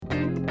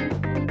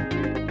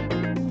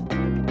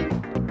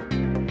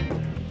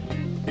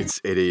It's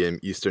 8 a.m.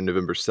 Eastern,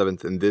 November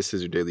 7th, and this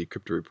is your daily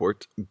crypto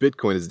report.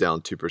 Bitcoin is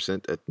down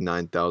 2% at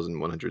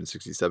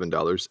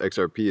 $9,167.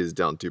 XRP is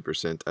down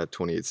 2% at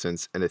 28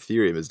 cents, and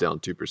Ethereum is down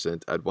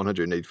 2% at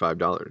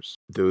 $185.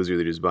 Those are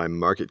leaders by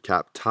market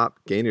cap. Top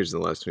gainers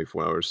in the last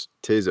 24 hours: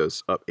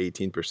 Tezos up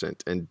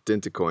 18% and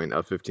Dentacoin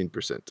up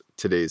 15%.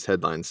 Today's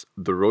headlines: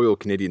 the Royal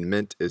Canadian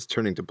Mint is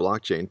turning to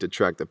blockchain to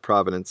track the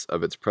provenance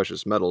of its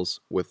precious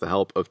metals with the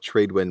help of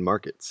Tradewind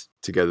Markets.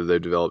 Together,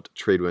 they've developed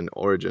Tradewind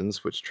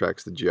Origins, which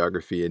tracks the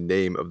geography and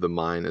name of the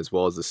mine as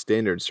well as the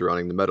standards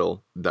surrounding the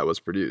metal that was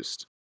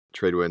produced.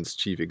 Tradewind's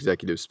chief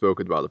executive spoke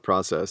about the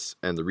process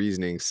and the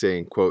reasoning,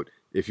 saying, quote,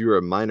 "If you are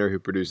a miner who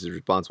produces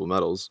responsible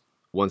metals,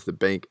 once the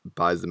bank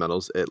buys the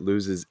metals, it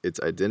loses its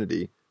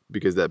identity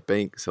because that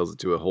bank sells it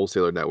to a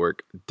wholesaler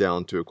network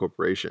down to a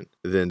corporation.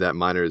 Then that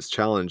miner is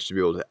challenged to be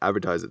able to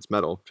advertise its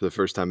metal. For the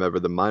first time ever,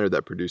 the miner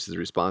that produces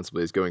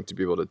responsibly is going to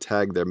be able to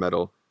tag their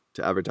metal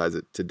to advertise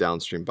it to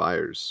downstream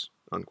buyers,"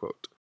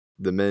 unquote.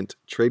 The Mint,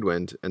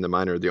 Tradewind, and the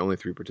miner are the only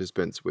three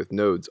participants with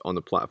nodes on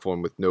the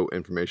platform, with no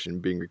information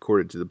being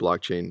recorded to the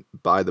blockchain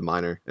by the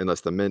miner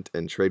unless the Mint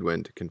and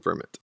Tradewind confirm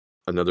it.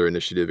 Another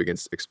initiative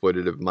against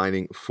exploitative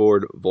mining: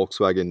 Ford,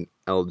 Volkswagen,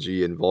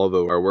 LG, and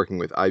Volvo are working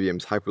with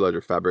IBM's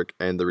Hyperledger Fabric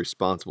and the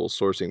Responsible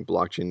Sourcing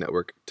Blockchain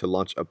Network to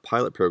launch a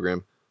pilot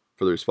program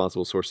for the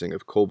responsible sourcing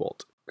of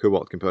Cobalt.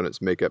 Cobalt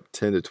components make up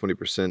 10 to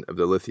 20% of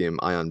the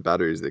lithium-ion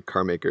batteries that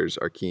car makers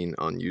are keen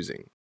on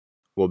using.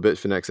 Well,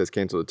 BitFinex has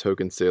canceled a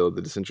token sale of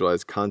the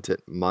decentralized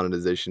content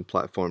monetization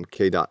platform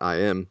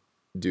K.im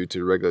due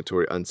to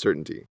regulatory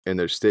uncertainty. In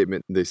their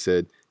statement, they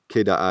said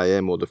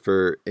K.im will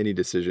defer any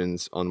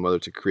decisions on whether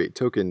to create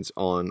tokens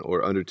on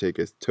or undertake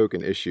a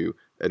token issue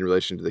in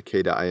relation to the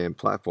K.im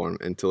platform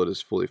until it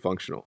is fully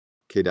functional.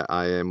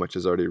 K.im, which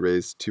has already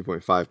raised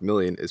 $2.5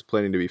 million, is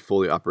planning to be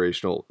fully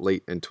operational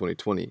late in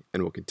 2020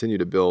 and will continue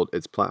to build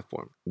its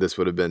platform. This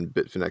would have been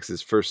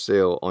BitFinex's first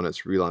sale on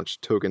its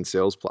relaunched token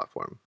sales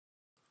platform.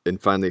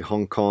 And finally,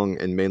 Hong Kong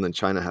and Mainland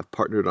China have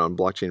partnered on a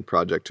blockchain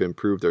project to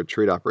improve their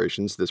trade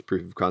operations. This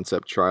proof of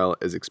concept trial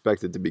is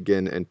expected to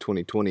begin in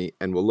 2020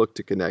 and will look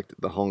to connect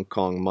the Hong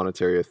Kong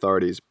Monetary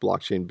Authority's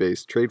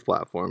blockchain-based trade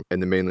platform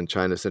and the Mainland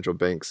China Central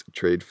Bank's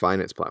trade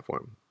finance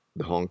platform.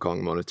 The Hong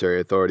Kong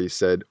Monetary Authority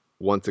said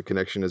once a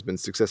connection has been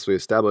successfully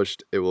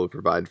established, it will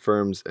provide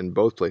firms in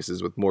both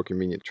places with more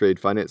convenient trade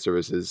finance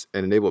services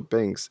and enable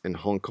banks in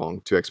Hong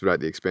Kong to expedite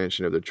the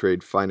expansion of their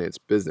trade finance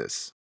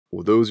business.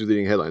 Well, those are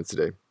leading headlines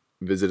today.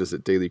 Visit us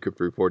at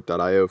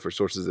dailycryptoreport.io for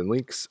sources and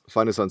links.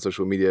 Find us on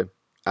social media,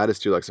 add us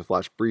to your Alexa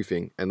Flash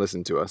briefing, and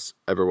listen to us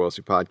everywhere else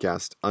you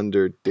podcast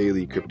under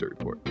Daily Crypto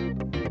Report.